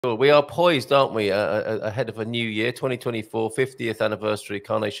Sure. We are poised, aren't we, ahead of a new year, 2024, 50th anniversary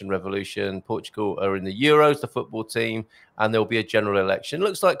Carnation Revolution. Portugal are in the Euros, the football team, and there'll be a general election.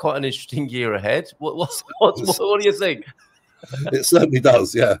 Looks like quite an interesting year ahead. What do you think? It certainly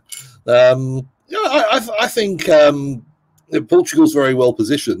does, yeah. I think Portugal's very well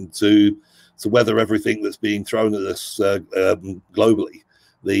positioned to weather everything that's being thrown at us globally.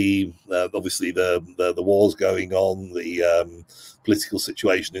 Obviously the wars going on, the political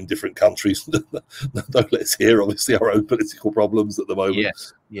situation in different countries. Don't let's hear obviously our own political problems at the moment.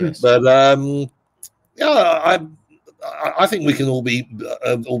 Yes. But I think we can all be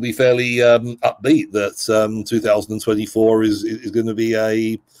fairly upbeat that 2024 is going to be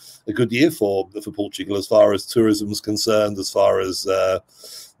a good year for Portugal as far as tourism is concerned, as far as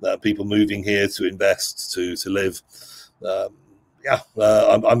people moving here to invest, to live.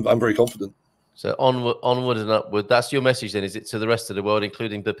 I'm very confident. So onward and upward. That's your message then, is it, to the rest of the world,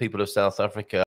 including the people of South Africa?